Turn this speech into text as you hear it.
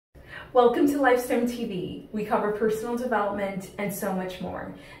Welcome to Lifestone TV. We cover personal development and so much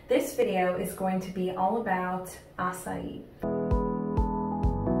more. This video is going to be all about acai.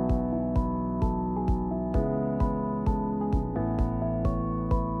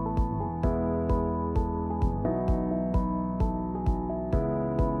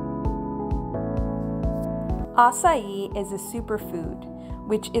 Acai is a superfood,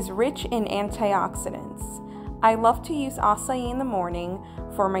 which is rich in antioxidants. I love to use acai in the morning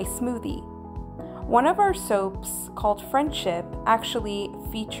for my smoothie. One of our soaps, called Friendship, actually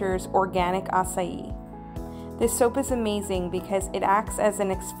features organic acai. This soap is amazing because it acts as an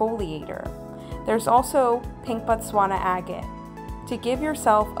exfoliator. There's also pink Botswana agate to give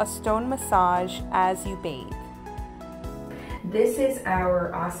yourself a stone massage as you bathe. This is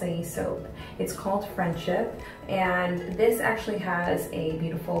our acai soap. It's called Friendship, and this actually has a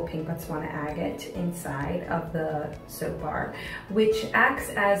beautiful pink Botswana agate inside of the soap bar, which acts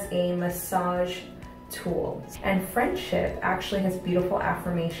as a massage tool. And Friendship actually has beautiful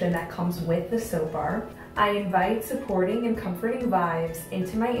affirmation that comes with the soap bar. I invite supporting and comforting vibes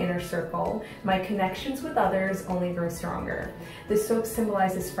into my inner circle. My connections with others only grow stronger. This soap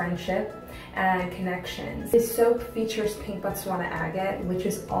symbolizes friendship and connections. This soap features pink Botswana agate, which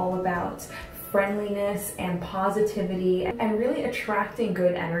is all about friendliness and positivity and really attracting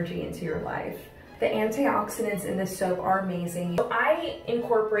good energy into your life. The antioxidants in this soap are amazing. I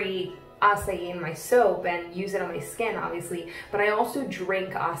incorporate acai in my soap and use it on my skin, obviously, but I also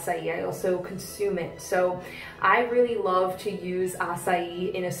drink acai. I also consume it. So I really love to use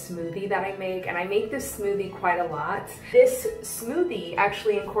acai in a smoothie that I make, and I make this smoothie quite a lot. This smoothie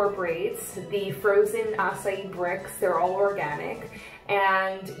actually incorporates the frozen acai bricks. They're all organic,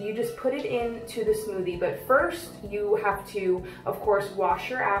 and you just put it into the smoothie. But first you have to, of course, wash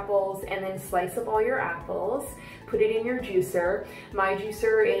your apples and then slice up all your apples, put it in your juicer. My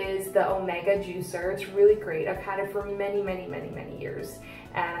juicer is the Omega juicer. It's really great. I've had it for many years,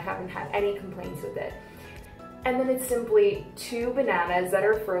 and I haven't had any complaints with it. And then it's simply 2 bananas that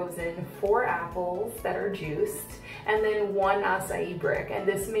are frozen, 4 apples that are juiced, and then 1 acai brick. And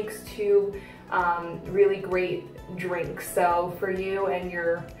this makes 2 really great drinks. So for you and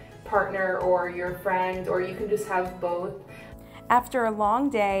your partner or your friend, or you can just have both. After a long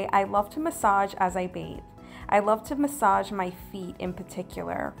day, I love to massage as I bathe. I love to massage my feet in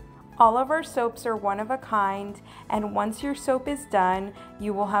particular. All of our soaps are one of a kind, and once your soap is done,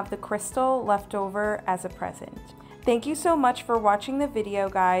 you will have the crystal left over as a present. Thank you so much for watching the video,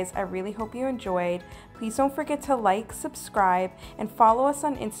 guys. I really hope you enjoyed. Please don't forget to like, subscribe, and follow us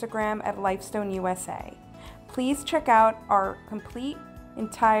on Instagram at Lifestone USA. Please check out our complete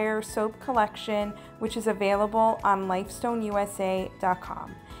entire soap collection, which is available on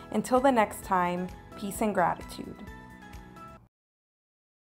lifestoneusa.com. Until the next time, peace and gratitude.